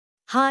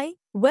Hi,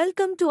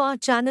 welcome to our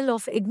channel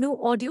of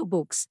IGNOU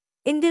Audiobooks,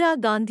 Indira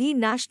Gandhi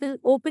National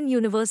Open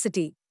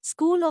University,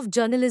 School of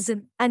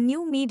Journalism and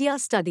New Media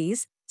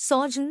Studies,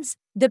 SOJNMS,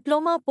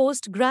 Diploma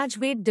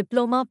Postgraduate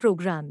Diploma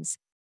Programs.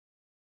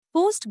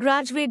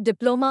 Postgraduate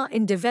Diploma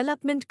in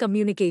Development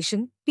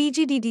Communication,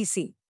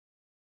 PGDDC.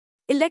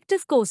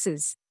 Elective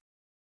Courses.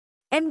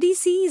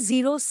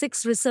 MDCE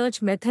 06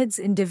 Research Methods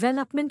in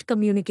Development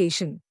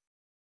Communication.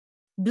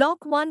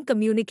 Block-1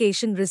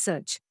 Communication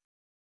Research.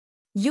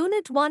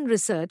 Unit-1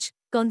 Research,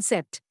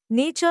 Concept,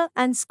 Nature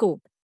and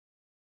Scope.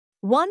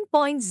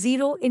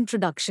 1.0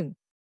 Introduction.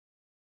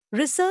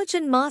 Research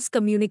in mass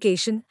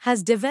communication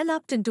has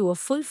developed into a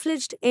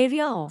full-fledged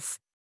area of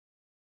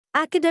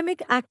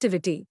academic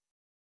activity.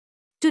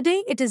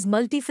 Today it is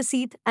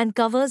multifaceted and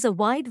covers a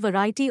wide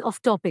variety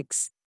of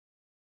topics.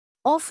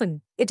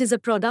 Often, it is a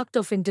product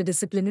of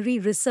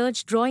interdisciplinary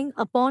research drawing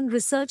upon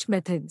research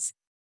methods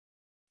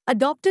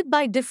adopted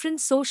by different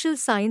social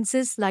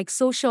sciences like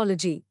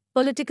sociology,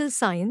 political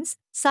science,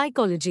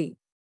 psychology,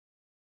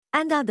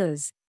 and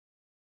others.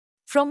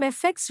 From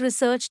effects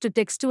research to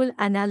textual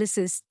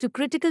analysis to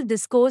critical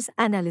discourse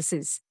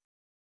analysis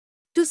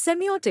to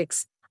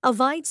semiotics, a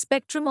wide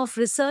spectrum of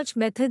research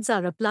methods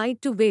are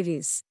applied to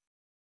various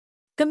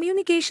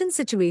communication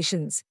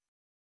situations.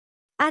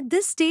 At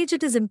this stage,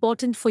 it is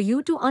important for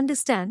you to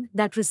understand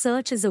that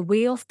research is a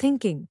way of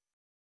thinking,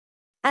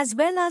 as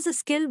well as a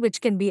skill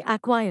which can be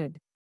acquired.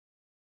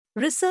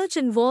 Research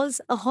involves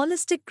a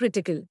holistic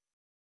critical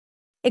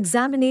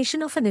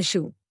examination of an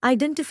issue,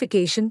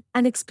 identification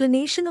and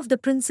explanation of the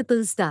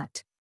principles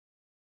that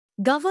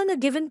govern a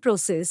given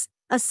process,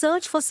 a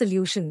search for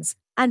solutions,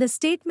 and a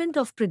statement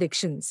of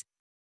predictions.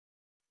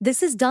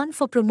 This is done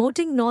for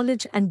promoting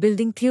knowledge and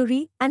building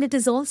theory, and it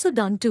is also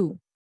done to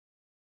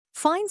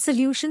find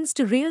solutions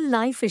to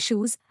real-life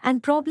issues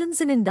and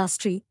problems in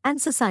industry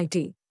and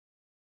society.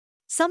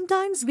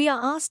 Sometimes we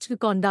are asked to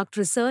conduct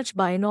research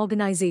by an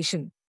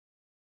organization.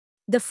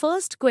 The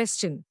first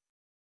question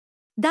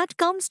that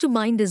comes to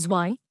mind is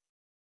why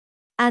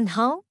and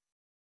how?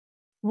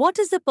 What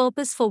is the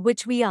purpose for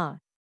which we are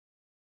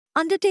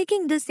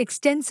undertaking this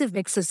extensive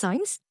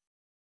exercise?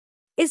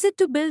 Is it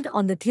to build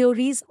on the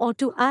theories or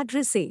to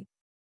address a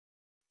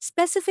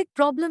specific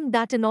problem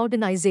that an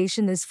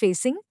organization is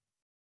facing?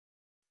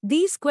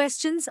 These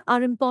questions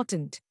are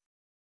important.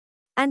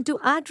 And to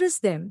address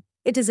them,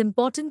 it is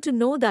important to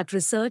know that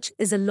research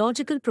is a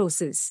logical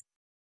process,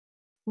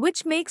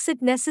 which makes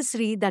it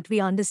necessary that we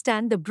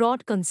understand the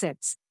broad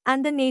concepts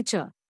and the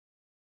nature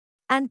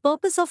and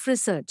purpose of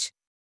research.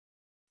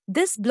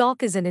 This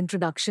block is an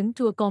introduction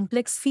to a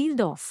complex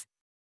field of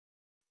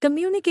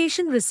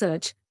communication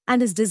research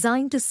and is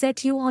designed to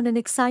set you on an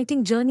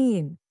exciting journey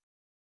in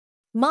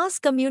mass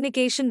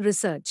communication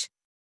research.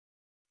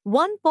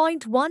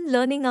 1.1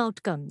 Learning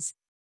Outcomes.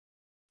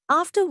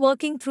 After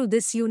working through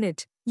this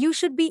unit, you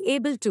should be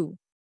able to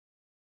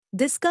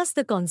discuss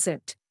the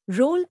concept,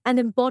 role and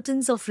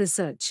importance of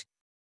research,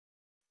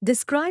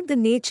 describe the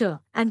nature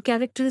and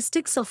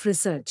characteristics of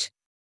research,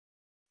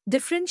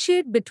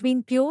 differentiate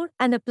between pure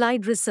and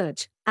applied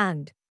research,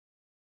 and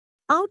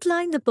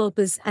outline the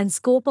purpose and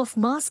scope of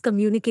mass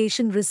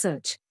communication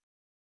research.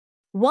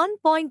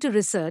 1.2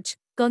 Research,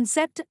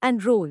 Concept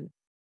and Role.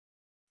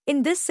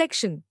 In this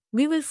section,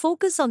 we will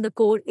focus on the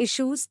core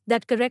issues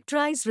that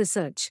characterize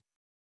research.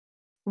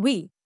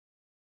 We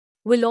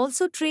will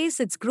also trace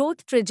its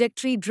growth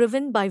trajectory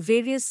driven by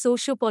various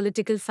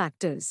socio-political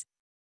factors.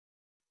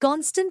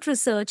 Constant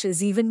research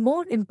is even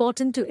more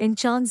important to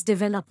enhance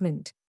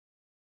development.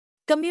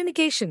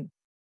 Communication.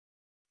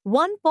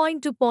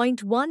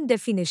 1.2.1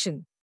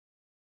 Definition.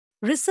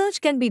 Research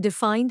can be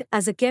defined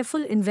as a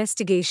careful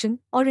investigation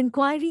or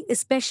inquiry,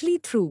 especially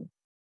through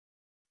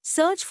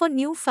search for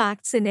new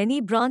facts in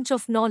any branch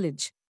of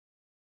knowledge.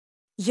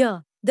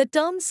 Here, the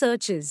term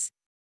search is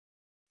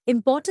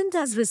important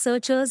as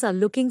researchers are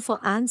looking for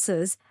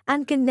answers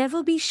and can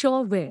never be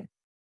sure where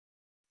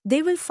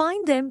they will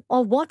find them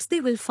or what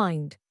they will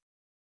find.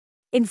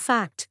 In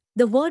fact,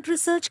 the word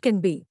research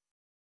can be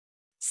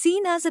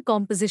seen as a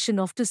composition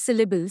of two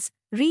syllables,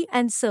 re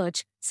and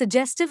search,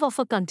 suggestive of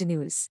a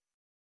continuous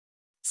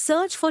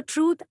search for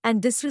truth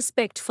and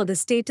disrespect for the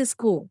status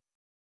quo.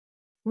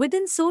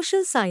 Within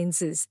social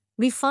sciences,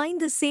 we find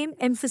the same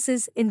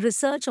emphasis in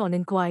research on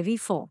inquiry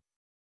for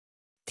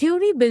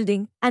theory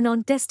building and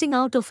on testing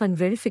out of and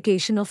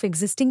verification of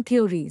existing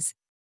theories.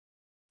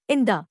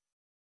 In the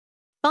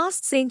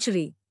past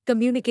century,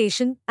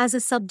 communication as a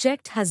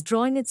subject has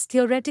drawn its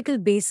theoretical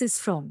basis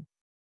from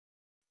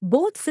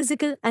both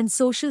physical and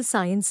social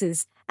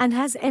sciences and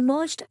has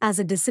emerged as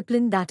a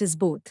discipline that is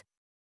both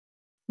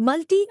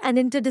multi- and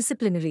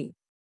interdisciplinary.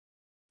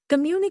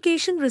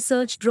 Communication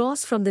research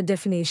draws from the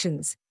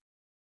definitions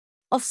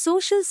of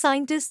social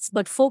scientists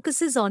but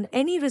focuses on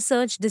any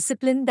research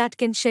discipline that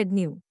can shed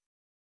new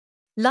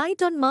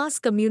light on mass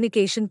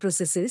communication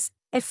processes,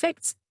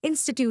 effects,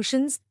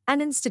 institutions,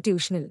 and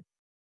institutional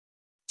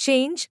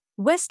change.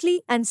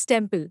 Westley and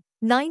Stemple,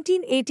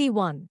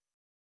 1981.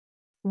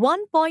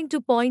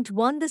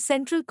 1.2.1 The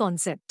central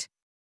concept.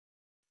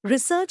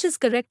 Research is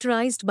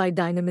characterized by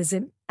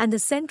dynamism, and the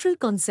central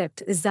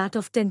concept is that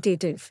of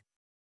tentative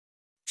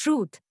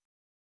truth.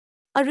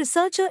 A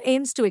researcher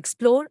aims to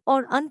explore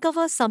or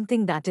uncover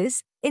something that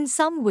is, in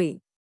some way,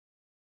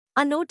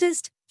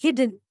 unnoticed,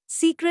 hidden,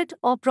 secret,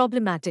 or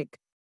problematic.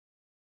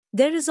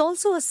 There is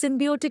also a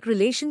symbiotic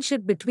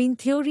relationship between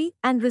theory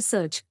and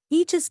research,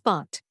 each is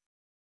part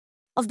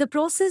of the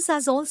process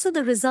as also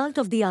the result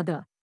of the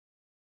other.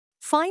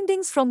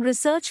 Findings from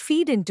research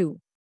feed into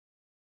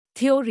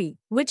theory,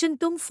 which in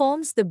turn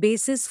forms the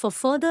basis for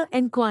further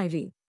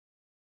enquiry.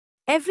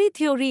 Every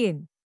theory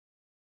in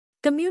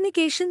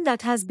communication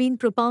that has been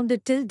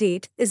propounded till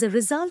date is a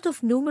result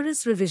of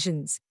numerous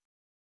revisions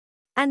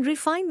and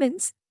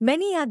refinements,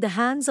 many at the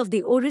hands of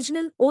the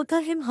original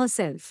author him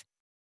herself.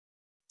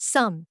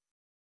 Some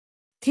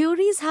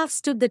theories have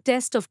stood the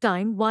test of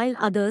time while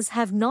others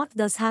have not,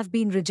 thus have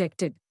been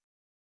rejected.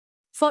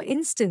 For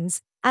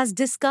instance, as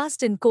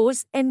discussed in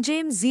course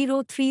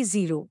SOJNMS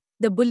 030,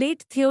 the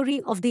bullet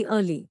theory of the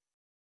early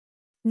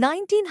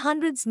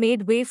 1900s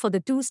made way for the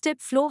two-step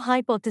flow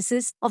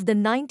hypothesis of the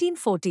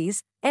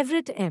 1940s,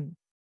 Everett M.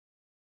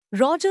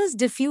 Rogers'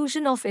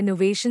 diffusion of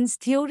innovations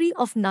theory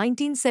of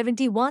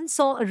 1971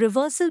 saw a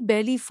reversal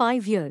barely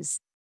 5 years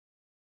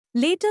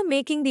later,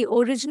 making the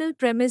original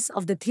premise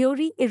of the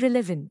theory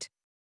irrelevant.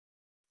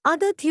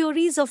 Other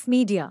theories of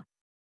media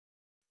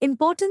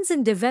importance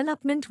in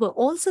development were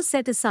also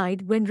set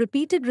aside when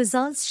repeated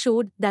results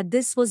showed that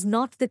this was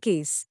not the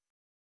case.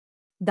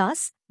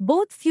 Thus,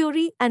 both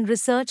theory and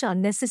research are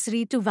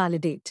necessary to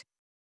validate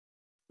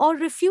or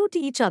refute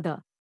each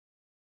other.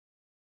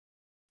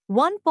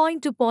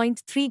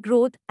 1.2.3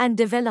 Growth and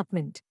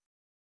Development.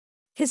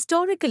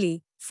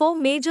 Historically, 4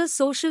 major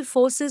social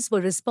forces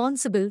were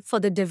responsible for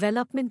the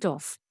development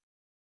of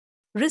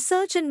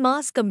research in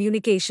mass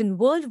communication.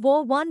 World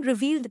War I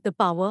revealed the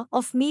power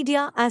of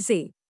media as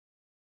a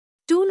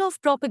tool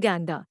of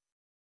propaganda.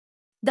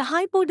 The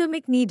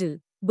hypodermic needle,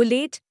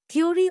 bullet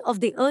theory of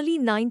the early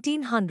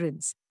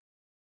 1900s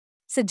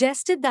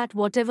suggested that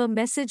whatever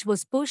message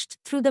was pushed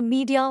through the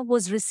media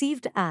was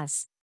received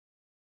as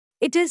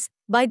it is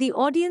by the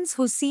audience,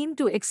 who seemed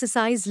to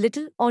exercise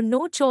little or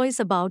no choice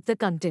about the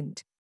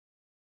content.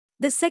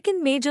 The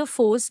second major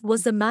force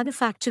was the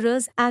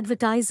manufacturers'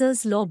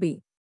 advertisers'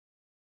 lobby.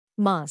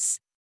 Mass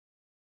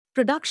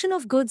production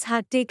of goods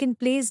had taken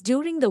place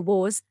during the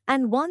wars,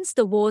 and once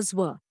the wars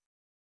were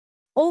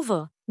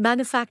over,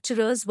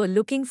 manufacturers were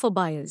looking for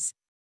buyers.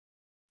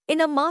 In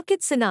a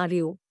market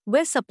scenario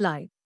where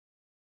supply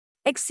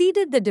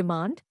exceeded the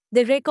demand,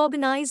 they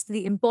recognized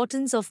the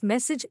importance of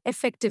message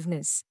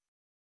effectiveness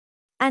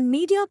and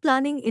media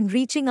planning in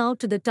reaching out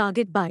to the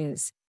target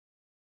buyers.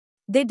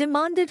 They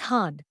demanded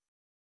hard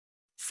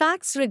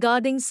facts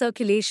regarding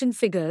circulation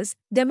figures,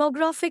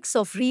 demographics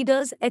of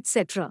readers,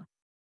 etc.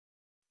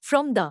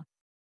 from the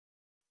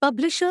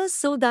publishers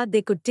so that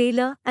they could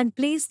tailor and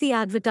place the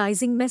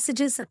advertising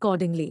messages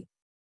accordingly.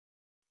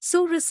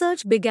 So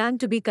research began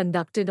to be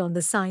conducted on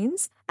the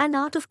science and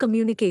art of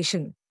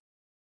communication.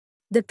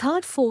 The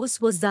third force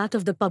was that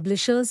of the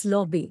publishers'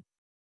 lobby.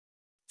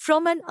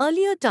 From an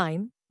earlier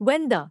time,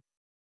 when the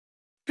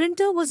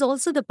printer was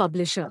also the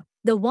publisher,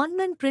 the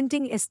one-man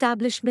printing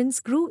establishments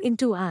grew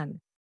into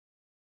an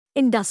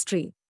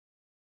industry.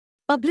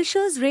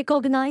 Publishers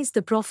recognized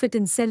the profit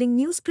in selling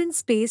newsprint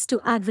space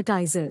to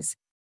advertisers.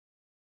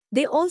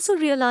 They also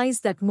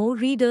realized that more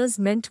readers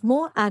meant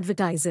more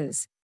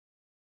advertisers.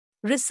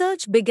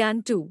 Research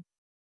began to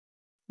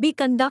be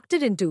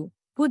conducted into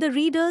who the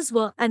readers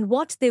were and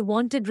what they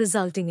wanted,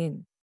 resulting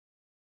in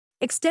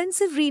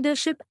extensive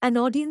readership and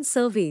audience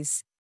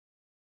surveys.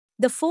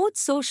 The fourth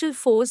social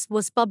force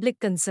was public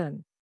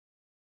concern.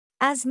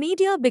 As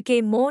media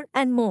became more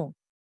and more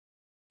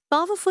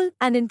powerful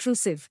and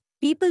intrusive,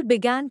 people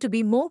began to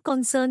be more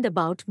concerned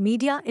about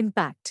media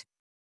impact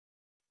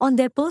on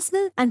their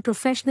personal and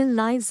professional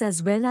lives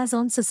as well as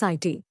on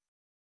society.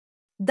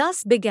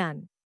 Thus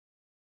began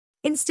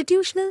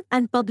institutional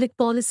and public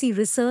policy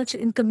research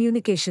in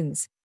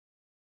communications.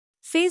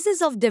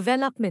 Phases of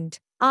development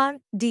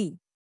R.D.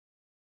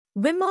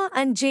 Wimmer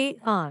and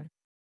J.R.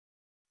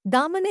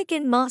 Damanik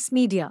in mass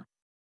media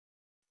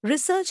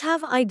research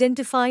have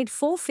identified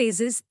 4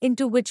 phases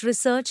into which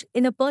research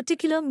in a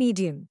particular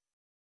medium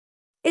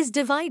is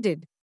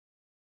divided.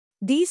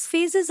 These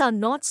phases are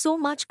not so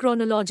much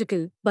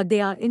chronological, but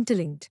they are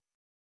interlinked.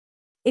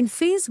 In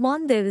phase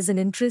 1, there is an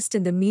interest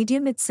in the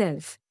medium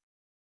itself.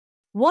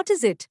 What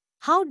is it?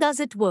 How does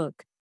it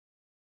work?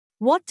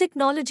 What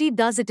technology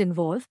does it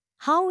involve?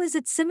 How is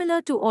it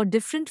similar to or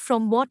different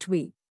from what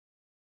we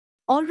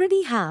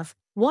already have?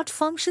 What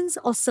functions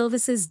or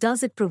services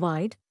does it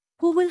provide?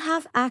 Who will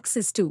have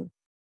access to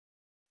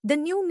the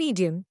new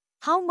medium?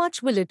 How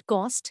much will it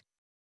cost?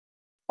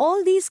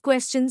 All these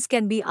questions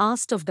can be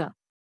asked of the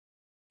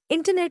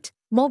Internet,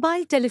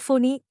 mobile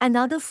telephony, and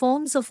other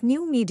forms of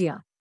new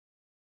media.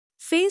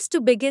 Phase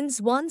 2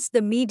 begins once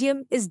the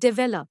medium is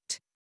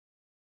developed.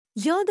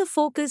 Here the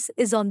focus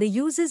is on the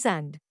uses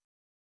and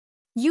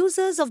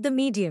users of the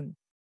medium.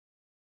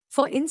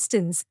 For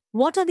instance,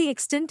 what are the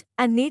extent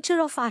and nature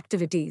of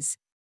activities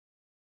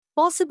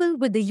possible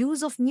with the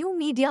use of new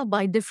media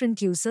by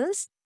different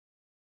users?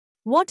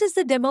 What is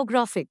the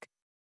demographic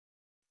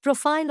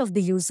profile of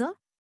the user?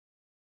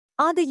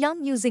 Are the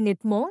young using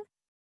it more?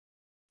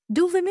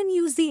 Do women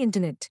use the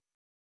internet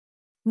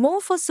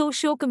more for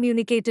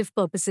socio-communicative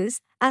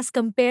purposes as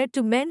compared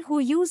to men who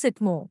use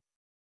it more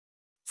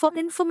for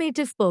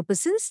informative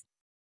purposes?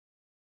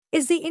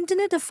 Is the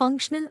internet a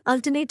functional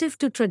alternative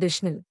to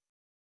traditional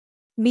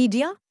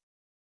media?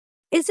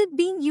 Is it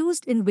being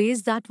used in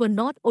ways that were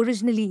not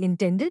originally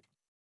intended?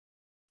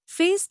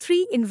 Phase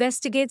 3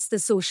 investigates the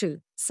social,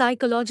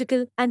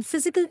 psychological, and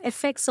physical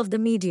effects of the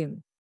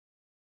medium.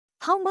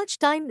 How much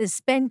time is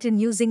spent in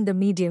using the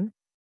medium?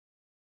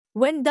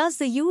 When does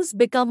the use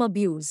become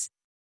abuse?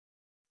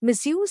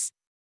 Misuse?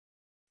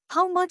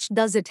 How much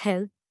does it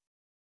help?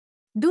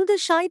 Do the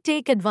shy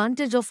take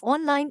advantage of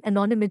online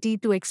anonymity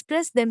to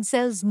express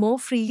themselves more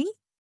freely?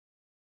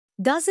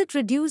 Does it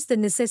reduce the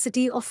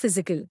necessity of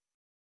physical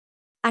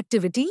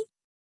activity?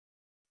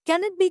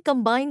 Can it be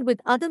combined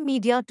with other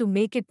media to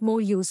make it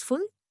more useful?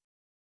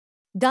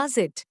 Does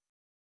it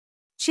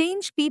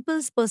change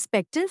people's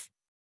perspective?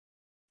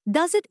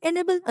 Does it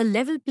enable a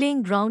level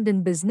playing ground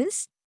in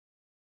business?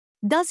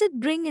 Does it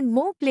bring in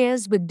more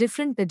players with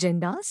different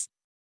agendas?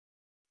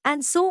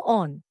 And so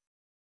on.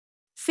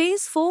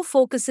 Phase 4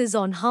 focuses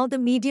on how the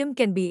medium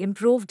can be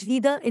improved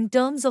either in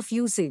terms of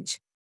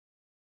usage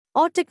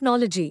or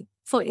technology,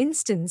 for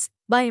instance,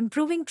 by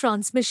improving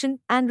transmission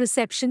and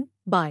reception,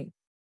 by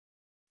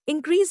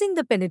increasing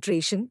the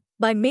penetration,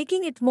 by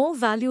making it more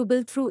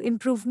valuable through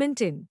improvement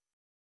in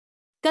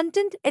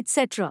content,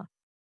 etc.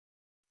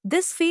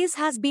 This phase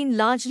has been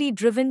largely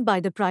driven by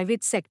the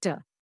private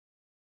sector.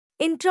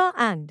 Intra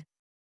and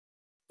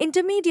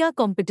intermedia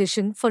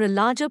competition for a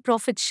larger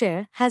profit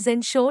share has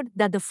ensured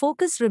that the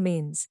focus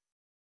remains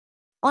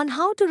on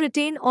how to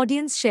retain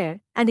audience share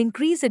and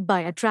increase it by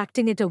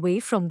attracting it away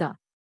from the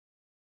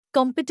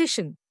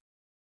competition.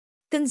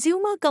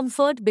 Consumer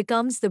comfort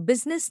becomes the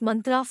business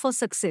mantra for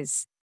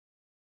success.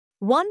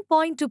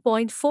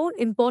 1.2.4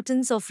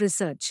 Importance of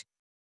research.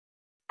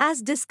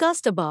 As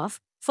discussed above,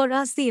 for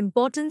us the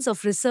importance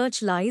of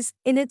research lies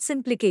in its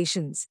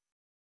implications.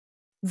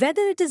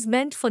 Whether it is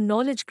meant for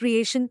knowledge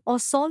creation or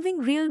solving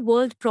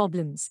real-world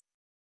problems.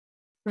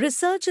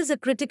 Research is a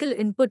critical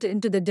input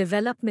into the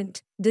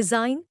development,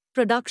 design,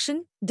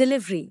 production,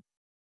 delivery,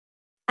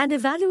 and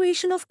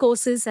evaluation of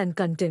courses and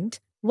content,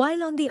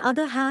 while on the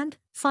other hand,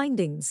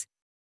 findings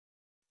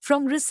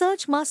from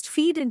research must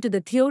feed into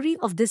the theory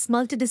of this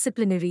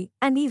multidisciplinary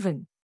and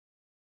even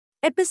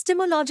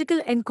epistemological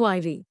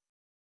inquiry.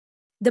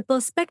 The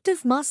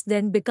perspective must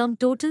then become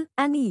total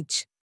and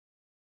each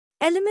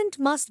element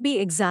must be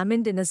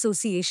examined in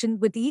association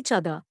with each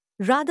other,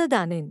 rather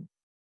than in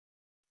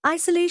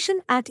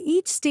isolation at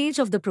each stage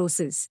of the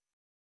process.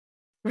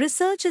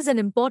 Research is an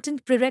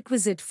important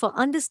prerequisite for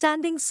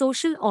understanding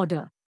social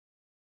order.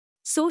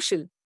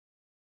 Social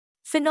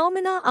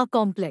phenomena are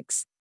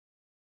complex.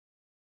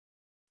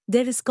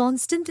 There is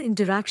constant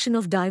interaction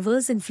of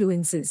diverse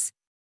influences,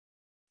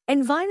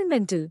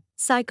 environmental,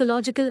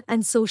 psychological,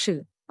 and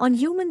social, on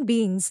human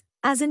beings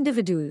as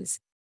individuals,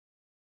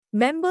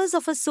 members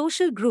of a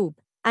social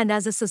group, and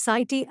as a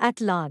society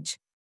at large.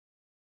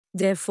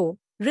 Therefore,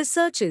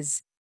 research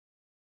is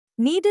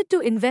needed to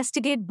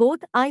investigate both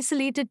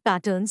isolated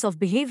patterns of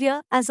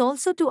behavior as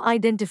also to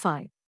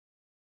identify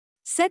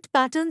set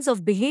patterns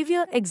of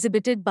behavior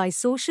exhibited by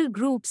social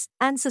groups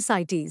and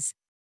societies.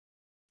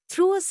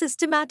 Through a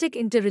systematic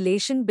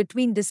interrelation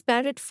between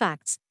disparate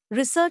facts,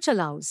 research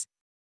allows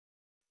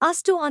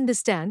us to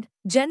understand,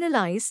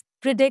 generalize,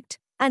 predict,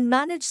 and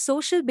manage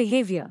social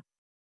behavior.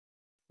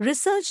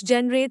 Research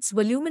generates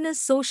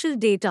voluminous social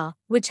data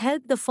which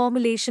help the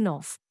formulation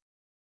of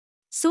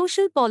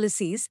social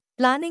policies,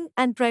 planning,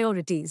 and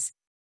priorities.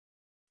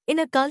 In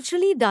a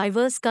culturally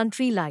diverse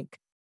country like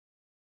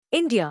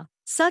India,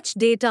 such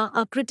data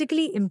are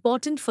critically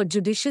important for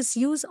judicious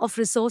use of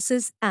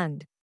resources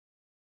and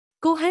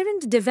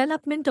coherent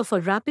development of a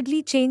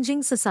rapidly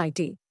changing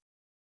society.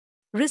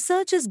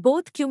 Research is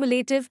both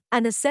cumulative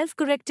and a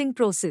self-correcting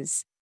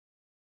process.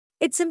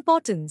 Its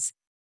importance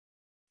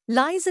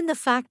lies in the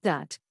fact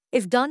that,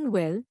 if done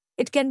well,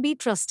 it can be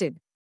trusted.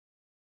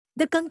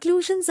 The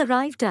conclusions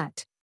arrived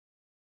at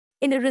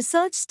in a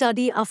research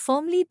study are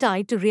firmly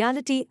tied to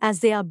reality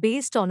as they are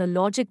based on a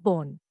logic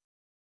born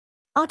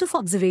out of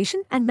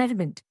observation and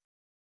measurement.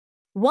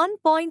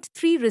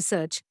 1.3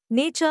 Research,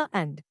 Nature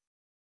and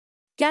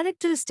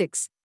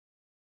Characteristics.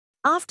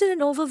 After an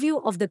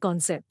overview of the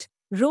concept,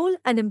 role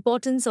and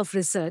importance of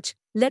research,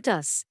 let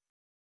us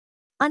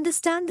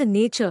understand the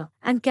nature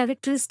and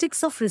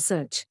characteristics of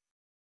research.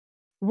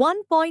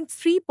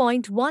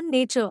 1.3.1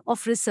 Nature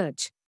of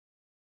research.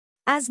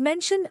 As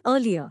mentioned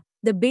earlier,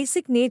 the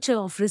basic nature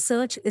of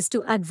research is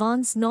to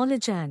advance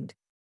knowledge and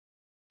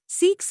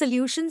seek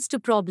solutions to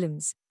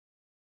problems.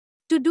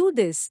 To do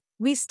this,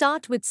 we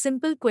start with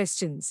simple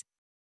questions.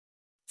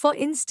 For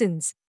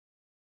instance,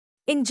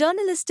 in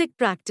journalistic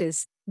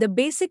practice, the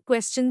basic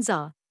questions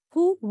are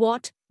who,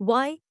 what,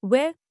 why,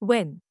 where,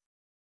 when,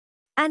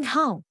 and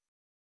how.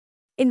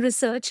 In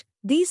research,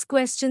 these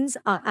questions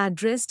are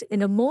addressed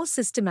in a more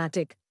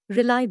systematic,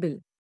 reliable,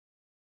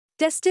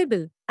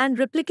 testable, and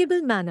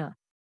replicable manner.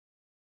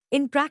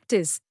 In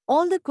practice,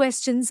 all the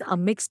questions are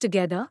mixed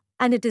together,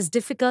 and it is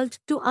difficult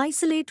to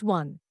isolate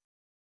one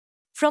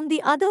from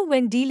the other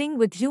when dealing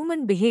with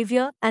human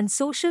behavior and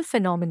social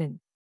phenomenon.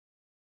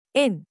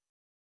 In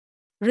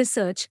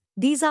research,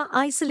 these are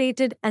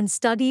isolated and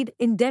studied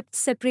in depth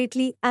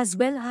separately as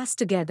well as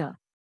together.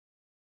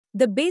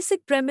 The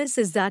basic premise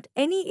is that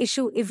any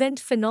issue, event,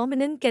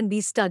 phenomenon can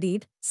be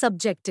studied,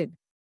 subjected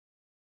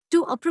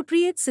to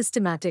appropriate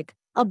systematic,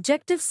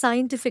 objective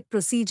scientific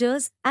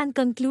procedures, and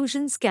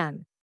conclusions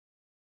can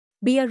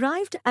be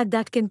arrived at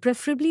that can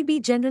preferably be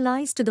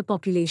generalized to the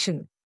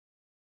population.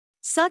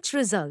 Such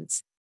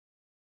results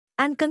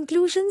and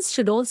conclusions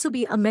should also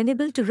be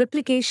amenable to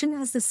replication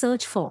as the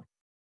search for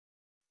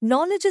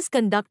knowledge is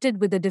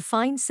conducted with a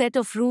defined set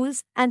of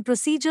rules and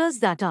procedures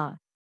that are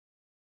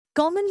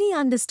commonly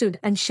understood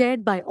and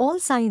shared by all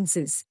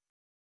sciences.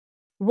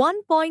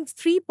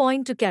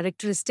 1.3.2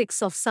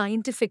 Characteristics of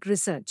scientific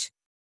research.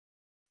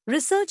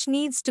 Research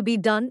needs to be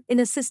done in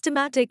a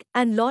systematic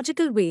and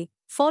logical way,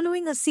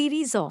 following a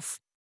series of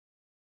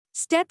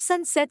steps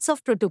and sets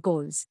of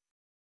protocols.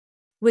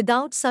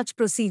 Without such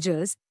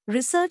procedures,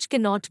 research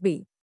cannot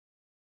be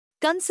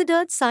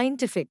considered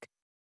scientific.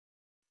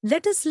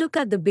 Let us look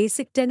at the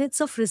basic tenets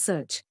of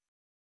research.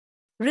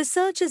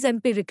 Research is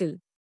empirical.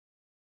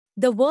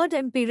 The word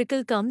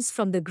empirical comes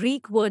from the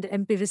Greek word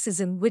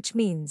empiricism, which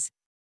means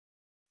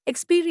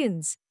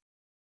experience.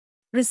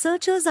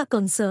 Researchers are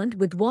concerned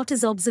with what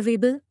is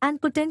observable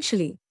and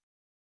potentially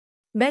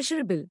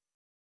measurable.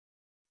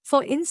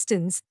 For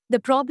instance, the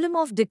problem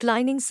of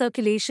declining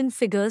circulation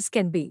figures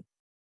can be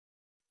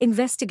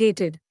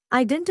investigated,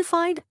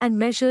 identified, and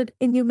measured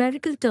in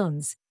numerical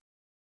terms.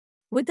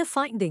 With the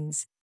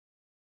findings,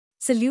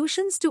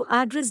 solutions to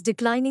address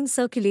declining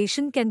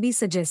circulation can be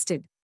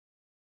suggested.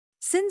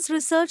 Since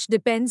research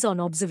depends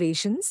on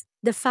observations,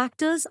 the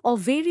factors or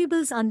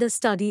variables under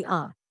study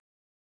are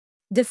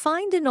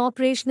defined in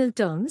operational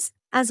terms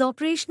as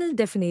operational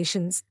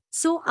definitions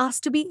so as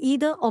to be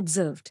either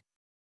observed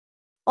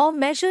or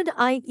measured,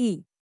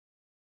 i.e.,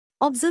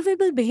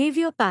 observable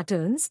behavior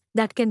patterns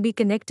that can be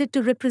connected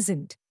to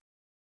represent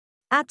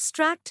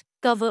abstract,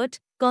 covert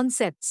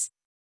concepts.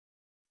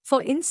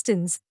 For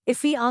instance,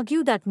 if we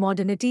argue that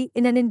modernity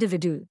in an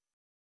individual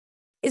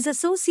is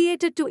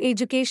associated to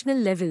educational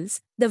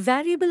levels, the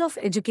variable of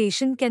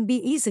education can be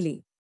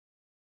easily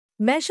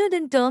measured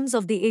in terms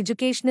of the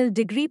educational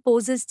degree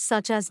possessed,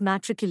 such as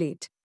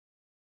matriculate,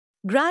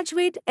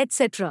 graduate,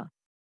 etc.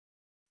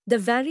 The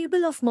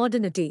variable of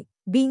modernity,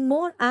 being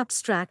more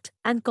abstract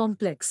and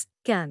complex,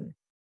 can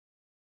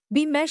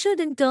be measured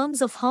in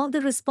terms of how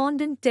the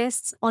respondent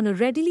tests on a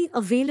readily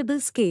available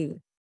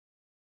scale,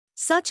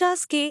 such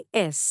as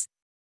K.S.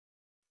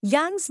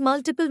 Young's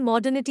multiple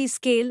modernity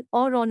scale,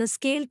 or on a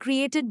scale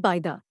created by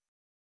the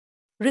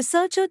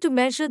researcher to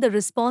measure the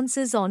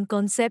responses on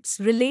concepts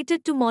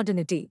related to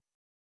modernity.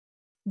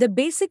 The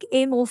basic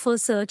aim of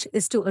research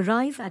is to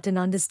arrive at an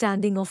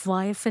understanding of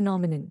why a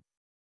phenomenon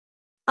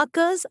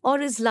occurs or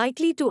is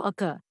likely to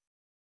occur.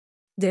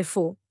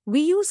 Therefore,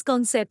 we use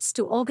concepts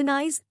to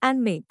organize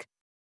and make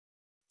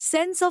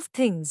sense of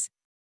things.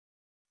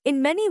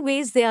 In many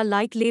ways, they are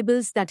like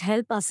labels that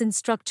help us in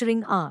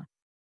structuring our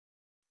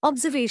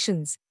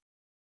observations.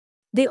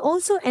 They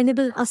also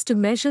enable us to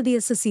measure the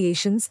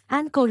associations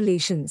and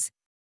correlations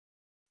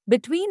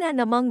between and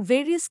among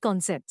various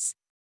concepts.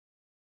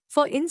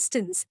 For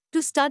instance,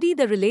 to study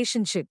the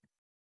relationship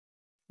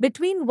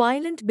between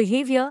violent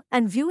behavior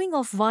and viewing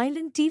of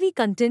violent TV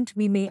content,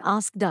 we may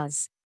ask,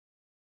 does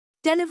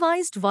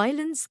televised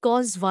violence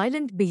cause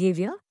violent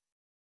behavior?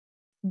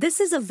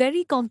 This is a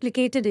very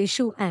complicated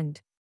issue,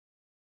 and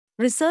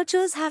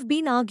researchers have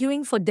been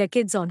arguing for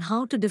decades on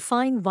how to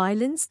define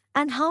violence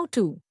and how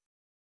to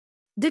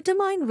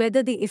determine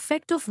whether the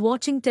effect of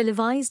watching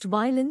televised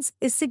violence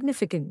is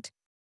significant.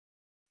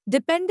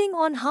 Depending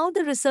on how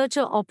the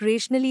researcher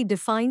operationally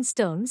defines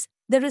terms,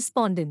 the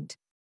respondent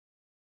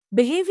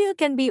behavior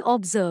can be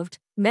observed,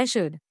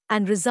 measured,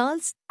 and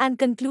results and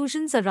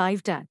conclusions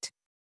arrived at.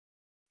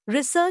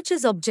 Research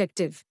is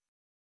objective.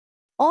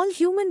 All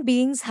human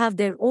beings have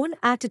their own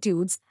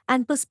attitudes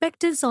and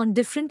perspectives on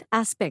different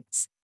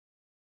aspects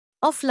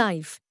of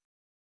life.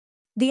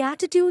 The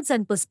attitudes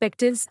and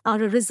perspectives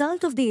are a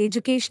result of the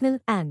educational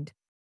and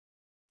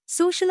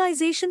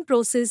socialization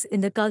process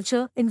in the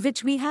culture in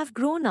which we have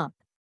grown up.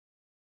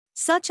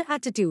 Such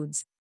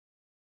attitudes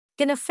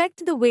can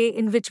affect the way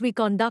in which we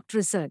conduct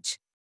research.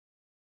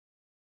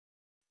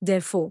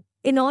 Therefore,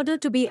 in order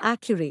to be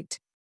accurate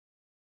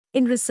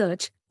in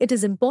research, it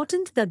is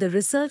important that the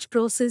research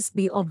process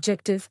be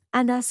objective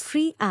and as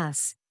free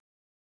as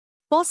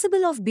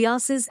possible of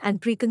biases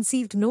and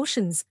preconceived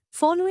notions,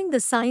 following the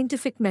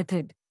scientific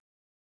method.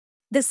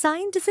 The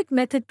scientific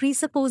method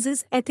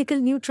presupposes ethical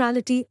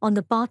neutrality on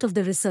the part of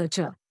the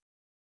researcher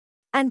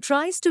and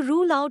tries to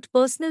rule out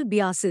personal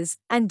biases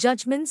and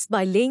judgments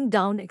by laying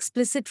down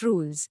explicit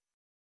rules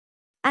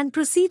and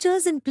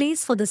procedures in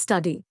place for the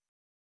study.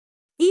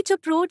 Each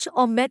approach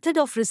or method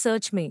of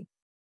research may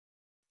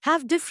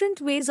have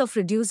different ways of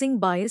reducing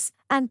bias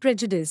and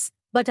prejudice,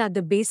 but at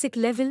the basic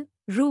level,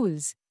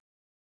 rules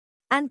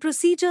and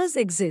procedures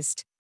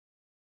exist.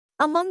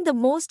 Among the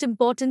most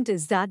important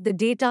is that the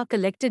data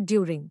collected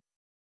during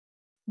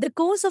the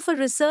course of a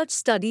research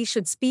study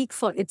should speak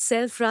for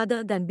itself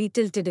rather than be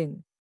tilted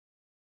in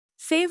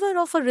favor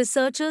of a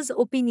researcher's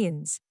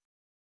opinions.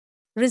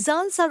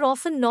 Results are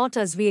often not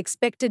as we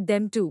expected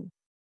them to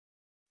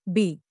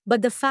be,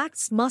 but the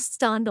facts must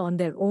stand on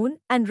their own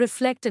and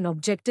reflect an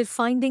objective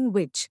finding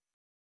which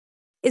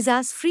is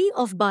as free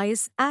of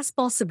bias as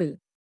possible.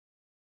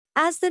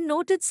 As the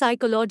noted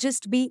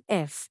psychologist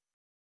B.F.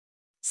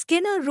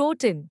 Skinner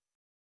wrote in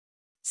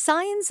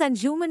Science and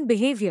Human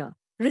Behavior,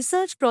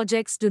 research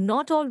projects do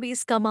not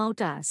always come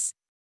out as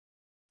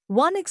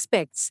one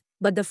expects,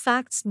 but the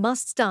facts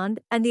must stand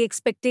and the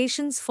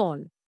expectations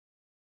fall.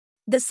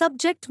 The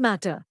subject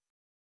matter,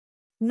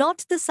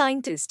 not the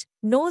scientist,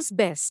 knows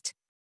best.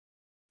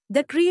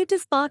 The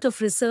creative part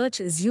of research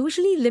is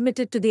usually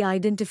limited to the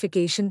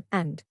identification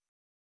and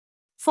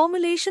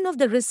formulation of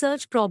the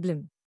research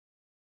problem.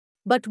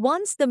 But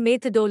once the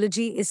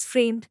methodology is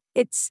framed,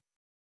 its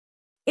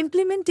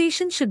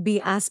implementation should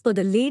be as per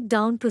the laid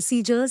down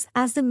procedures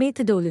as the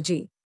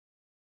methodology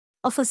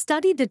of a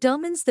study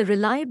determines the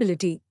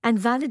reliability and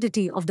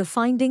validity of the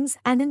findings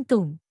and in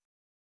turn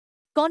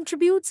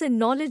contributes in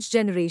knowledge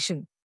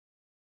generation.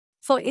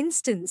 For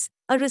instance,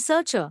 a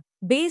researcher,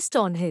 based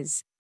on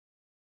his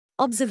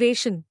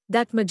observation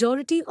that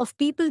majority of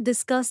people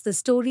discuss the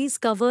stories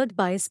covered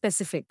by a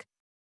specific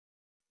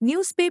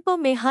newspaper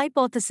may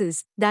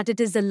hypothesize that it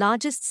is the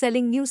largest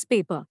selling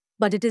newspaper,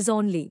 but it is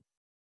only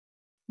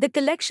the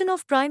collection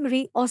of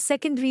primary or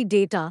secondary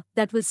data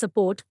that will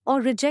support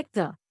or reject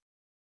the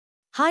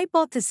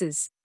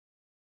hypothesis.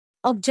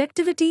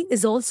 Objectivity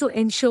is also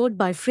ensured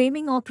by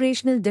framing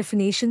operational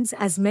definitions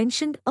as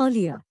mentioned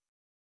earlier.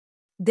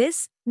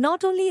 This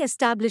not only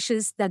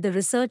establishes that the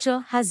researcher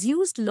has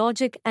used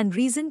logic and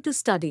reason to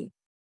study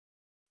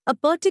a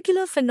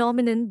particular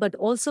phenomenon but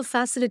also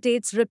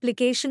facilitates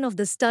replication of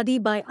the study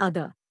by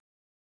other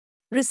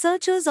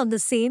researchers on the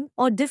same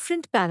or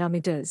different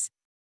parameters.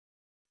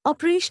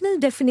 Operational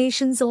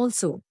definitions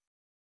also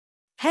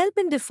help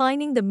in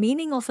defining the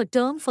meaning of a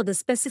term for the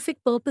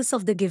specific purpose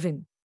of the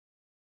given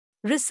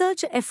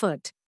research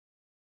effort.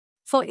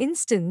 For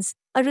instance,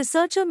 a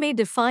researcher may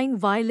define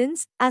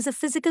violence as a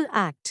physical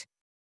act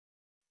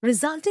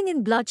resulting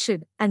in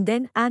bloodshed and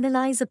then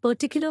analyze a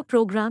particular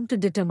program to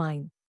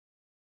determine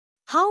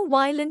how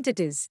violent it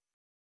is.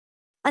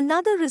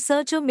 Another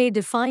researcher may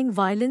define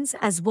violence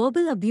as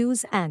verbal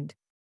abuse and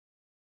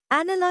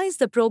analyze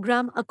the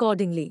program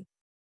accordingly.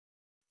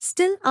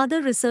 Still,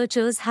 other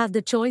researchers have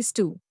the choice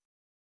to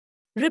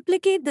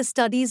replicate the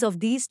studies of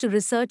these two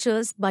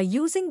researchers by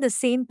using the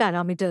same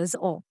parameters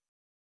or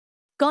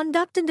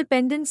conduct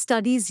independent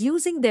studies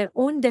using their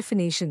own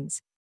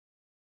definitions.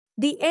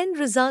 The end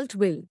result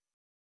will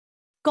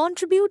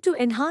contribute to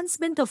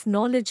enhancement of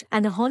knowledge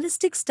and a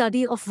holistic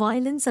study of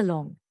violence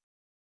along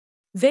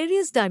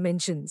various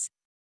dimensions.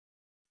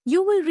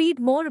 You will read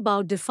more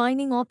about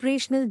defining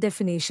operational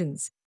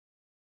definitions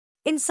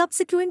in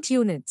subsequent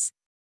units.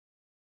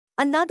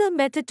 Another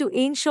method to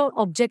ensure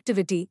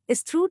objectivity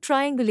is through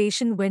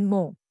triangulation when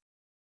more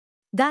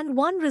than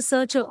one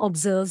researcher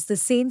observes the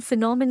same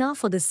phenomena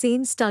for the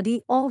same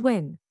study or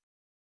when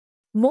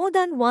more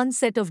than one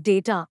set of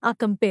data are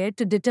compared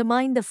to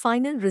determine the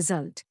final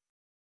result.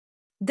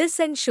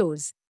 This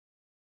ensures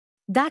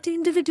that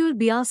individual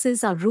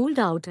biases are ruled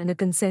out and a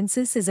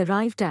consensus is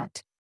arrived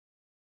at.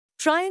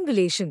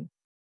 Triangulation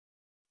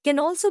can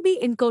also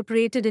be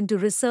incorporated into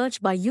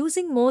research by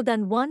using more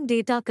than one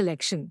data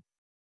collection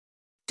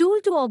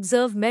tool to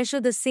observe measure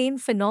the same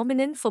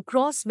phenomenon for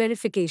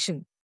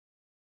cross-verification.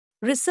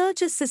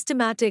 Research is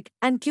systematic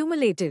and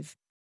cumulative.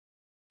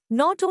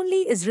 Not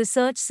only is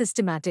research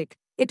systematic,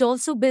 it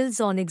also builds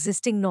on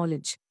existing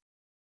knowledge.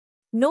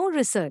 No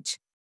research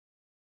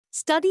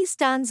study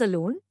stands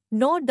alone,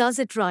 nor does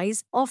it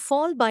rise or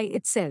fall by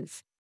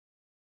itself.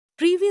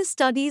 Previous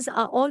studies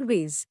are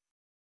always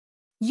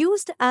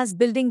used as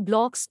building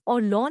blocks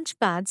or launch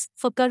pads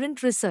for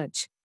current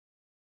research.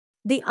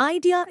 The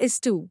idea is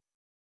to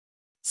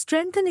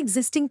strengthen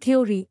existing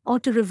theory or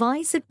to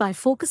revise it by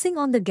focusing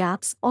on the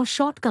gaps or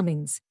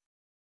shortcomings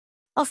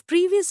of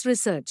previous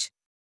research.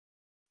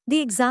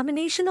 The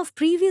examination of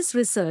previous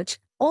research,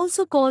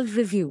 also called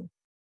review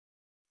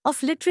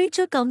of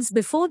literature, comes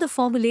before the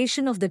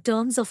formulation of the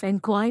terms of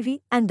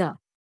inquiry and the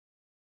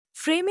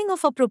framing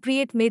of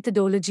appropriate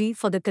methodology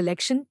for the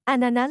collection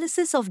and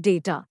analysis of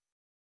data.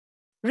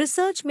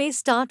 Research may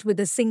start with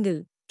a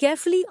single,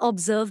 carefully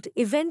observed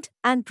event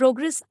and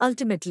progress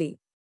ultimately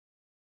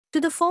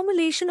to the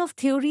formulation of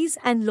theories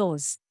and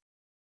laws.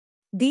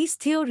 These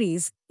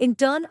theories, in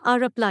turn,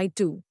 are applied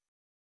to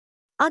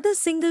other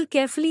single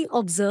carefully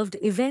observed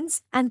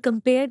events and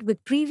compared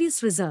with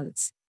previous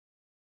results.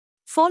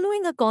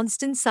 Following a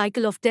constant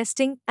cycle of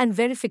testing and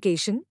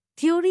verification,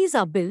 theories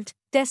are built,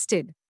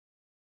 tested,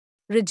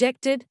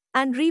 rejected,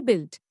 and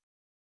rebuilt.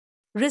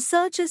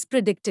 Research is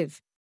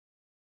predictive.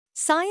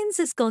 Science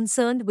is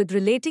concerned with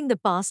relating the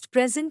past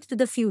present to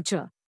the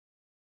future.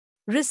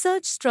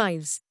 Research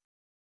strives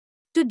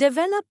to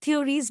develop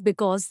theories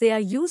because they are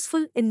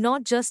useful in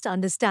not just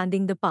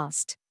understanding the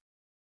past,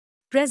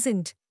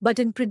 present, but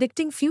in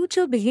predicting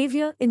future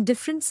behavior in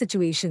different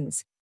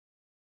situations.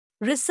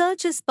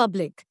 Research is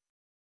public.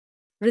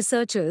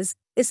 Researchers,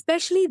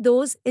 especially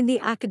those in the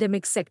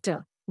academic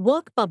sector,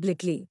 work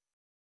publicly.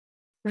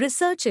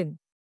 Research in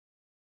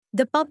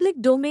the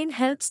public domain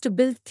helps to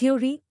build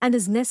theory and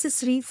is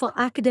necessary for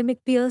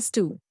academic peers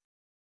to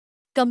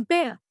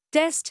compare,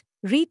 test,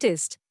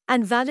 retest,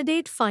 and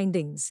validate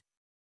findings.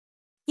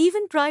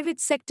 Even private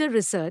sector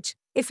research,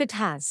 if it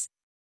has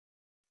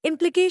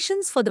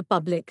implications for the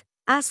public,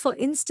 as for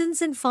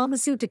instance in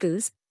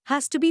pharmaceuticals,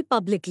 has to be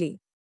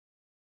publicly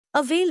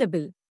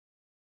available.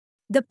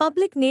 The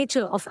public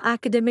nature of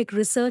academic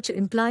research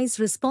implies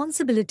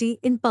responsibility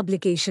in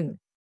publication.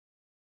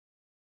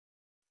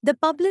 The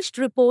published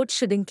report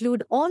should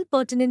include all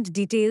pertinent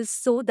details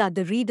so that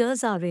the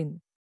readers are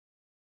in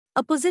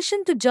a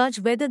position to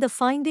judge whether the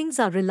findings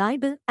are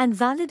reliable and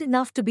valid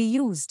enough to be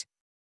used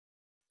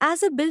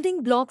as a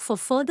building block for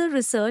further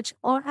research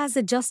or as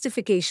a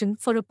justification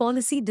for a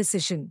policy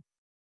decision.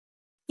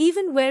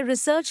 Even where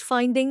research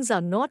findings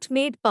are not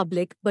made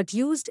public but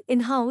used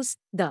in-house,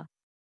 the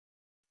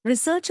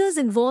researchers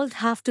involved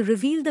have to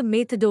reveal the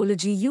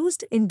methodology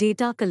used in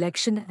data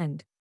collection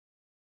and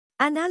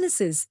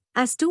analysis,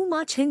 as too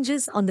much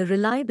hinges on the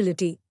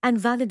reliability and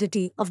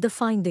validity of the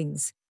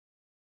findings.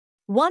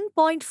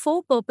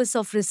 1.4 Purpose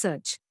of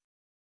research.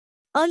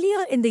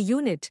 Earlier in the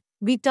unit,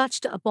 we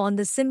touched upon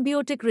the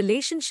symbiotic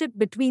relationship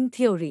between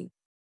theory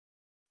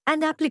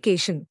and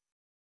application.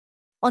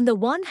 On the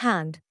one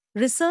hand,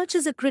 research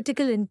is a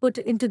critical input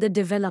into the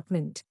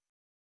development,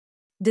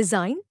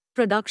 design,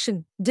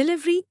 production,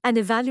 delivery, and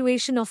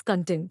evaluation of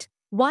content,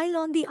 while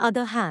on the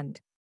other hand,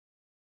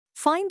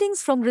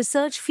 findings from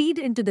research feed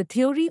into the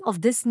theory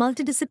of this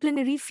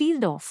multidisciplinary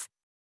field of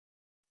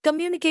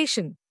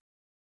communication.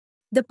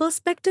 The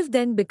perspective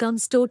then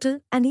becomes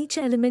total and each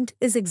element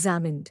is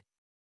examined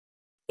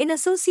in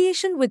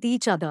association with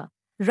each other,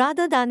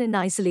 rather than in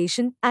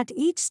isolation at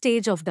each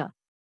stage of the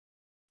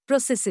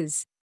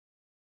processes.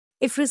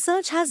 If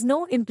research has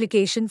no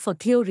implication for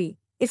theory,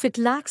 if it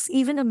lacks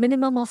even a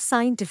minimum of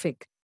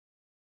scientific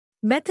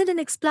method and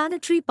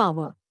explanatory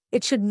power,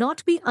 it should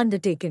not be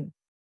undertaken.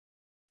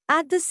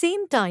 At the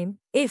same time,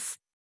 if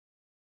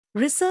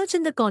research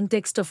in the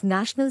context of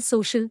national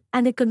social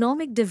and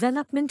economic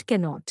development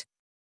cannot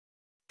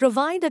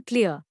provide a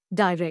clear,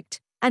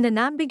 direct, and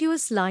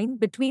unambiguous line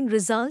between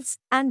results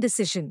and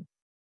decision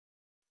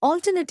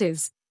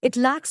alternatives, it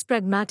lacks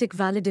pragmatic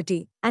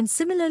validity and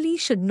similarly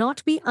should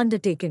not be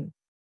undertaken.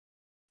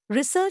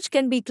 Research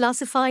can be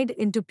classified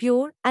into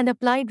pure and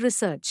applied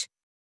research.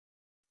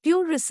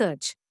 Pure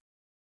research.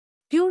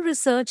 Pure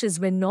research is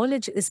when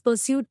knowledge is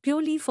pursued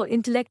purely for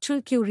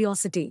intellectual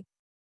curiosity.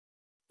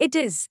 It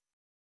is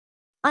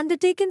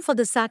undertaken for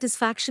the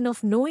satisfaction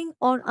of knowing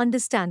or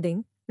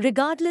understanding,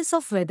 regardless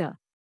of whether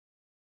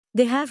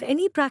they have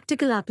any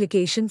practical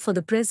application for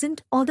the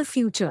present or the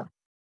future.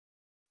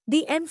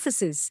 The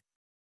emphasis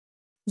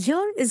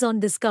here is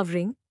on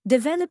discovering,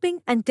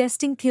 developing, and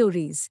testing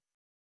theories.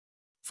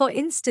 For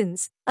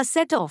instance, a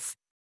set of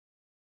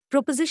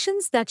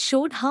propositions that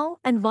showed how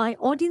and why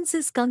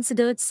audiences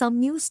considered some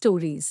news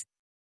stories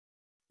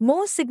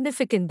more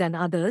significant than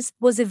others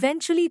was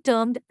eventually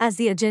termed as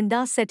the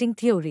agenda-setting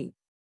theory.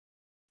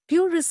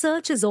 Pure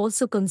research is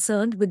also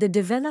concerned with the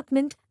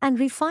development and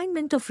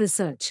refinement of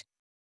research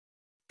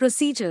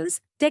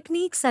procedures,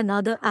 techniques, and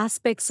other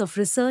aspects of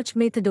research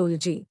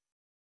methodology.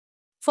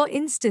 For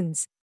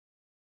instance,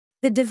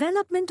 the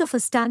development of a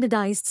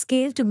standardized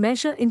scale to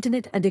measure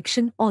internet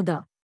addiction or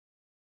the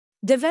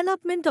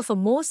development of a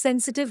more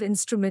sensitive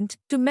instrument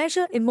to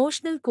measure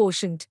emotional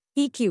quotient,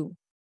 EQ,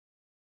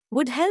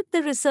 would help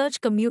the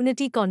research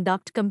community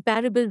conduct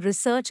comparable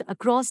research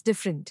across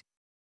different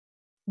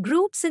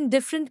groups in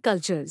different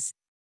cultures.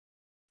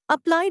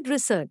 Applied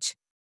research.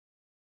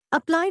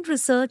 Applied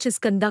research is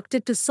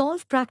conducted to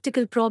solve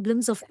practical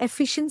problems of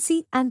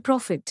efficiency and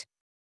profit.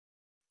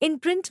 In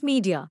print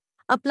media,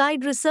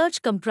 applied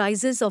research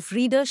comprises of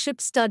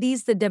readership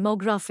studies, the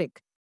demographic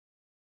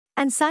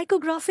and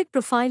psychographic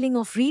profiling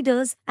of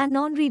readers and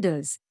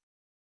non-readers.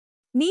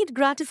 Need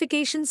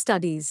gratification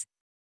studies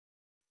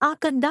are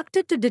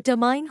conducted to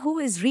determine who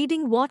is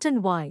reading what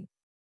and why.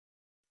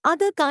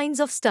 Other kinds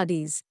of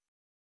studies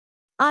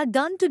are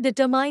done to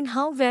determine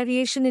how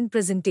variation in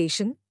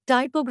presentation,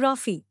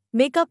 typography,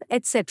 makeup,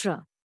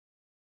 etc.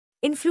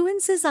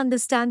 influences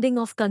understanding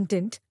of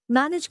content.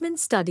 Management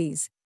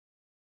studies.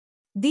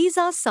 These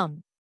are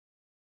some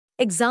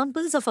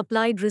examples of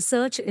applied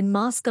research in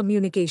mass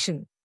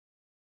communication.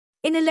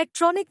 In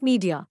electronic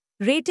media,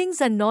 ratings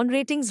and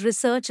non-ratings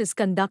research is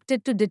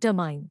conducted to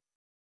determine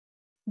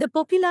the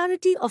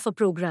popularity of a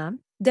program,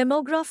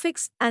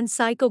 demographics and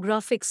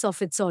psychographics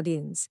of its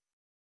audience.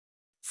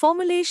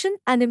 Formulation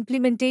and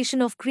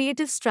implementation of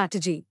creative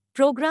strategy,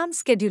 program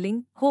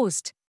scheduling,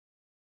 host,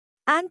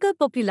 anchor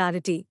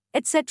popularity,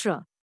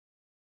 etc.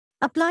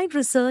 Applied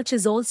research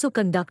is also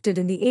conducted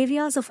in the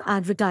areas of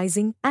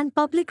advertising and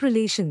public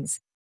relations.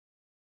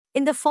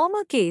 In the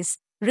former case,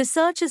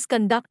 research is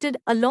conducted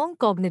along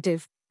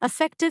cognitive,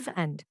 affective,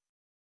 and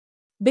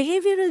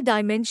behavioral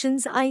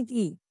dimensions,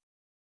 i.e.,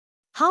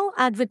 how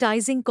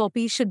advertising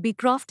copy should be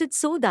crafted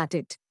so that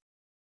it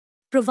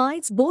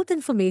provides both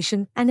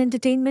information and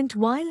entertainment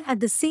while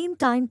at the same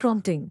time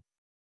prompting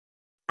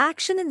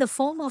action in the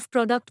form of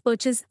product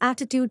purchase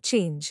attitude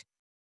change.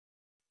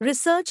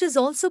 Research is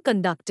also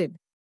conducted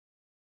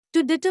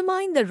to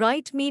determine the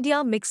right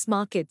media mix,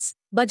 markets,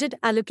 budget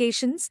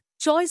allocations,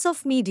 choice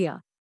of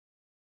media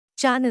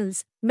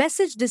channels,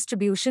 message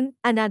distribution,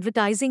 and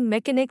advertising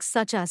mechanics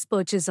such as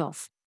purchase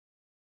of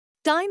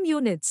time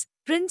units,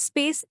 print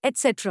space,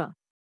 etc.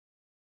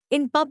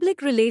 In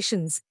public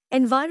relations,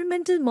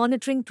 environmental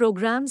monitoring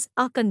programs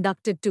are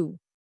conducted to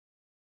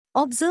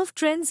observe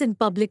trends in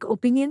public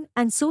opinion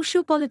and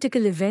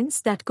socio-political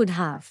events that could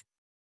have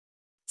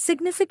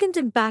significant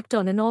impact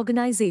on an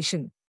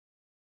organization.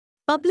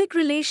 Public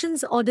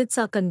relations audits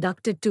are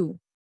conducted to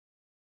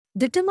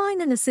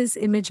determine and assess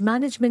image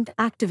management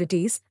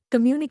activities.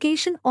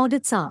 Communication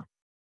audits are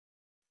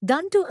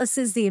done to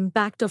assess the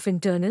impact of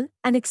internal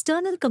and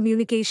external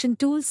communication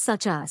tools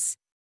such as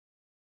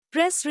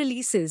press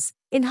releases,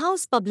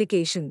 in-house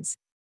publications.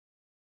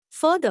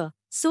 Further,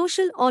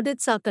 social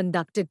audits are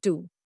conducted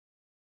to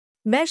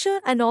measure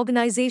an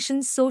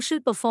organization's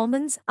social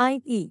performance,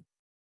 i.e.,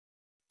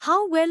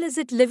 how well is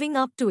it living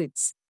up to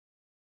its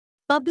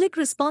public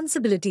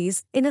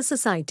responsibilities in a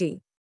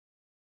society.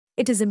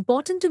 It is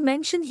important to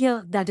mention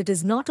here that it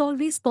is not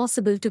always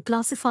possible to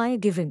classify a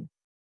given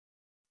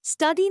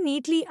study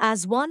neatly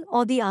as one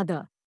or the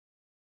other.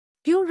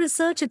 Pure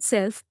research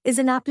itself is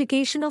an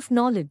application of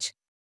knowledge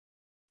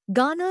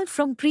garnered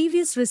from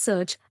previous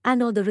research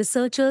and/or the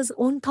researcher's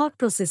own thought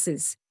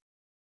processes.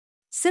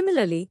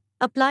 Similarly,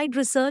 applied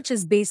research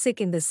is basic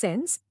in the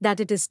sense that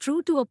it is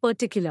true to a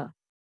particular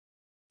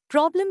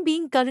problem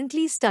being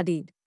currently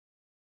studied.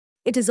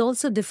 It is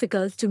also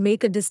difficult to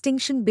make a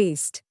distinction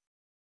based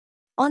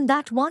on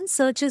that one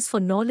searches for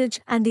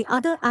knowledge and the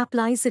other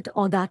applies it,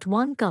 or that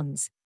one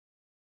comes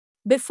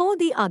before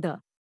the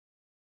other.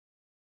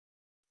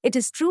 It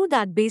is true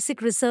that basic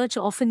research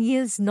often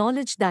yields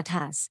knowledge that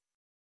has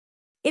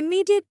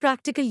immediate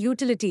practical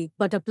utility,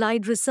 but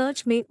applied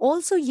research may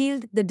also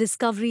yield the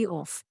discovery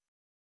of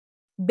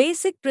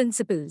basic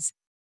principles.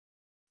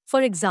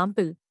 For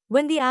example,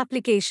 when the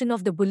application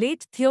of the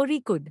bullet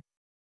theory could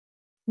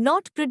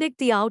not predict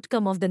the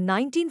outcome of the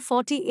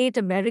 1948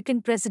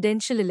 American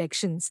presidential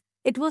elections,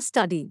 it was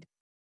studied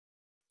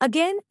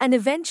again and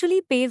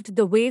eventually paved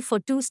the way for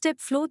two-step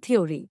flow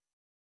theory.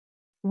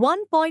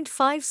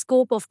 1.5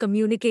 Scope of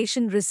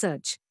communication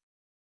research.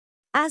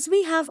 As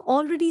we have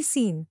already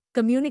seen,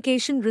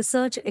 communication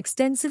research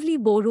extensively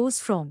borrows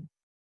from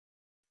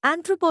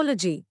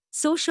anthropology,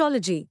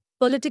 sociology,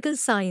 political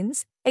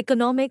science,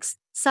 economics,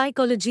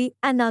 psychology,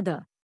 and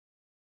other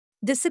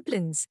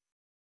disciplines.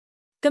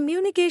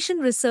 Communication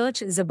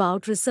research is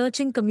about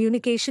researching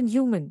communication,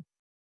 human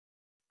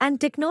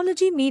and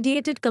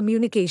technology-mediated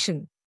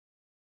communication.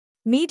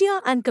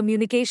 Media and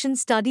communication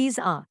studies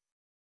are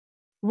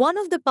one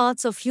of the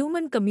parts of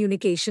human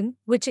communication,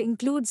 which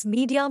includes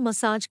media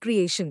massage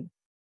creation,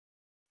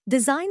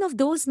 design of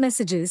those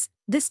messages,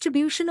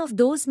 distribution of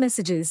those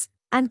messages,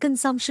 and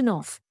consumption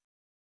of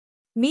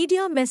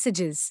media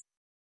messages.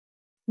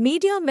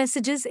 Media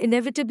messages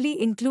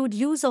inevitably include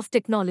use of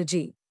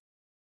technology.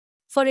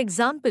 For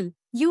example,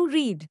 you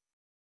read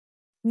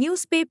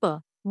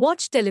newspaper,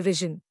 watch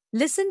television,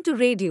 listen to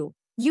radio,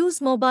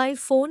 use mobile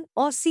phone,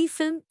 or see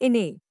film in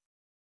a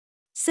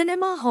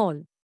cinema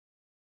hall.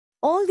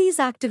 All these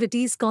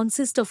activities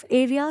consist of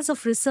areas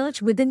of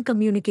research within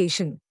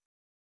communication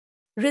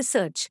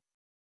research.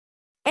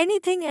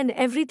 Anything and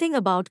everything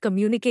about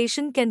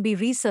communication can be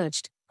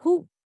researched.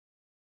 Who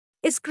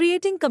is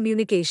creating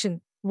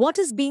communication? What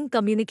is being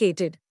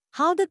communicated?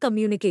 How the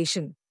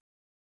communication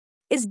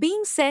is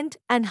being sent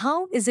and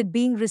how is it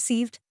being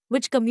received?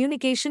 Which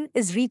communication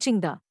is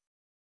reaching the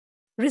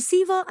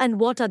receiver and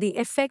what are the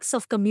effects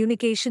of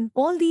communication?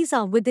 All these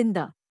are within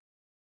the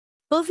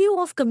purview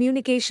of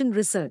communication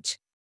research.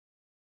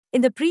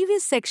 In the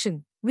previous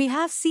section, we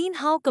have seen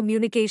how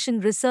communication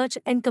research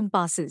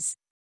encompasses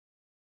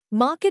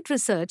market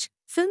research,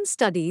 film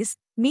studies,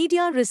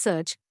 media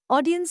research,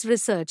 audience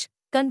research,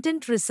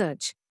 content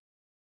research,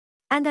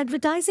 and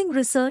advertising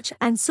research,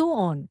 and so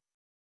on.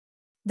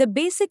 The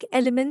basic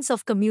elements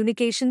of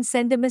communication: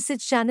 sender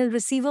message, channel,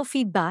 receiver,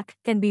 feedback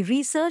can be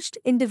researched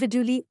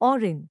individually or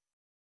in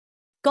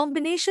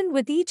combination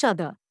with each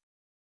other.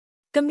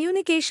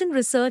 Communication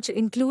research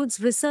includes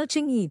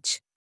researching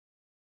each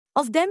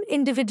of them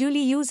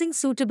individually using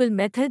suitable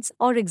methods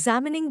or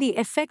examining the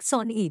effects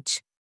on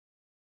each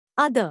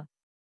other.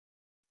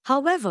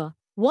 However,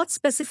 what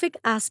specific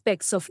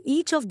aspects of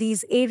each of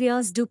these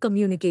areas do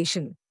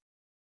communication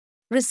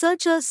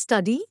researchers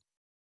study?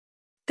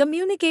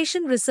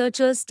 Communication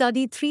researchers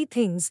study three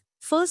things.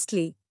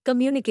 Firstly,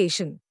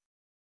 communication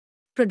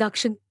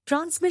production,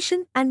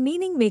 transmission, and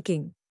meaning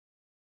making.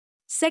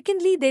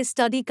 Secondly, they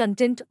study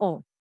content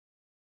or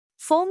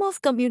form of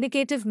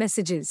communicative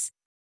messages.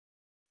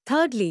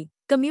 Thirdly,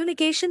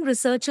 communication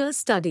researchers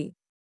study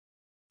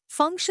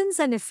functions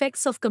and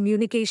effects of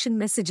communication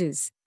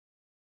messages.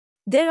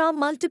 There are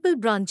multiple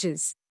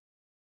branches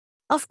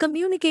of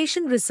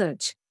communication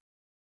research.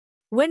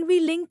 When we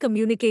link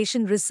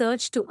communication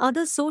research to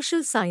other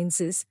social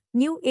sciences,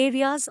 new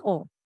areas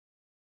or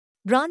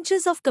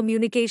branches of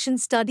communication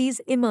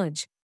studies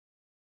emerge.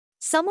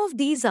 Some of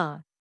these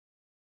are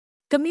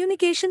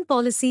communication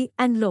policy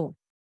and law,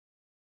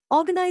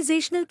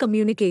 organizational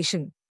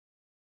communication,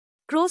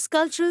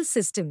 cross-cultural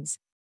systems,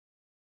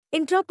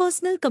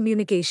 intrapersonal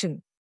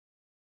communication,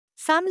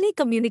 family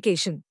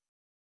communication,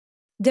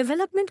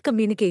 development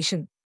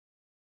communication,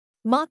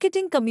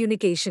 marketing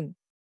communication,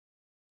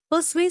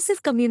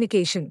 persuasive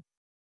communication,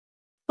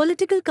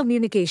 political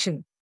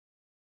communication,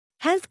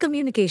 health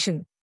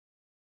communication,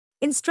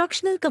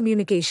 instructional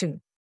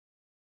communication,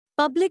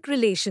 public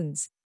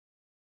relations.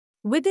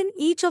 Within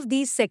each of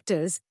these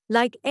sectors,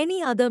 like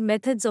any other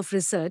methods of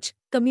research,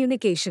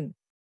 communication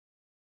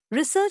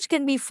research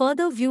can be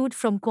further viewed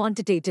from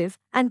quantitative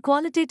and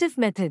qualitative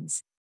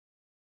methods.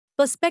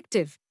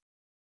 Perspective.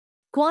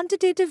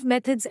 Quantitative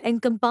methods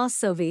encompass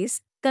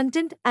surveys,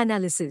 content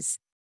analysis,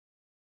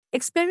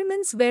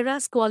 experiments,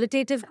 whereas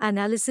qualitative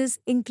analysis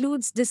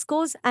includes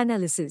discourse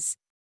analysis,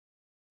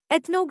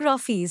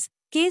 ethnographies,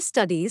 case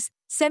studies,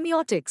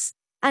 semiotics,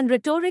 and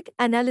rhetoric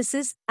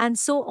analysis, and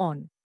so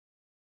on.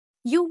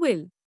 You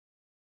will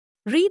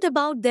read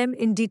about them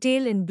in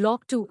detail in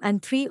Block 2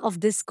 and 3 of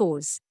this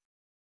course.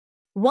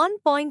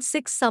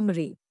 1.6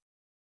 Summary.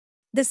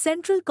 The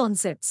central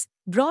concepts,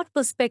 broad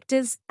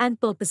perspectives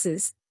and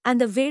purposes, and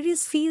the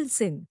various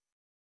fields in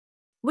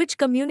which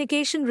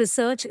communication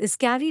research is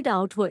carried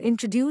out were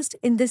introduced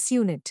in this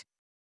unit.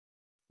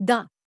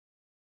 The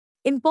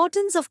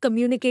importance of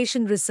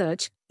communication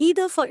research,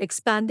 either for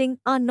expanding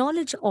our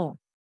knowledge or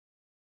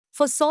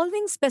for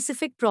solving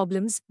specific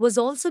problems, was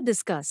also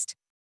discussed.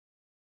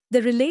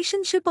 The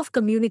relationship of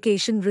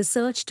communication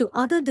research to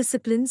other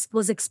disciplines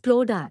was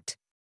explored at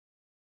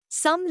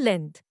some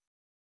length.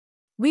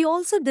 We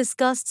also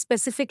discussed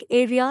specific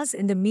areas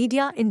in the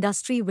media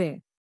industry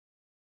where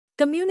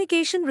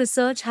communication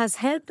research has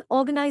helped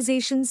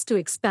organizations to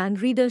expand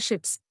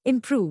readerships,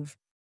 improve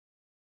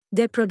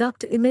their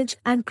product image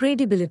and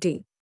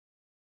credibility.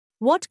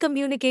 What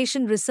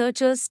communication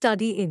researchers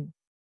study in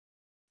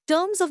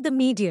terms of the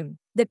medium,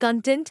 the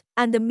content,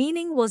 and the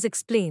meaning was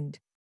explained.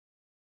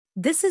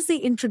 This is the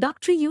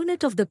introductory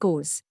unit of the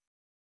course.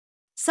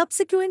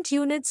 Subsequent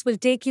units will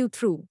take you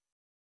through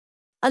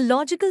a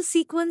logical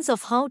sequence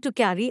of how to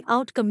carry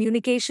out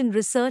communication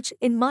research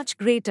in much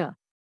greater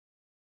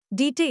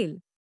detail.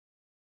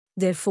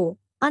 Therefore,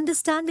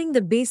 understanding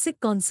the basic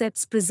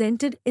concepts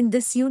presented in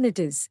this unit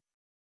is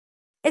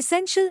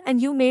essential,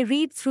 and you may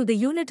read through the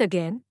unit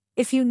again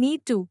if you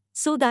need to,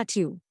 so that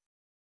you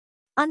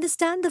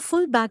understand the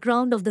full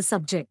background of the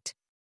subject.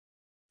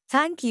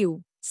 Thank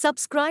you.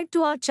 Subscribe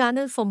to our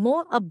channel for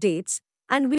more updates, and we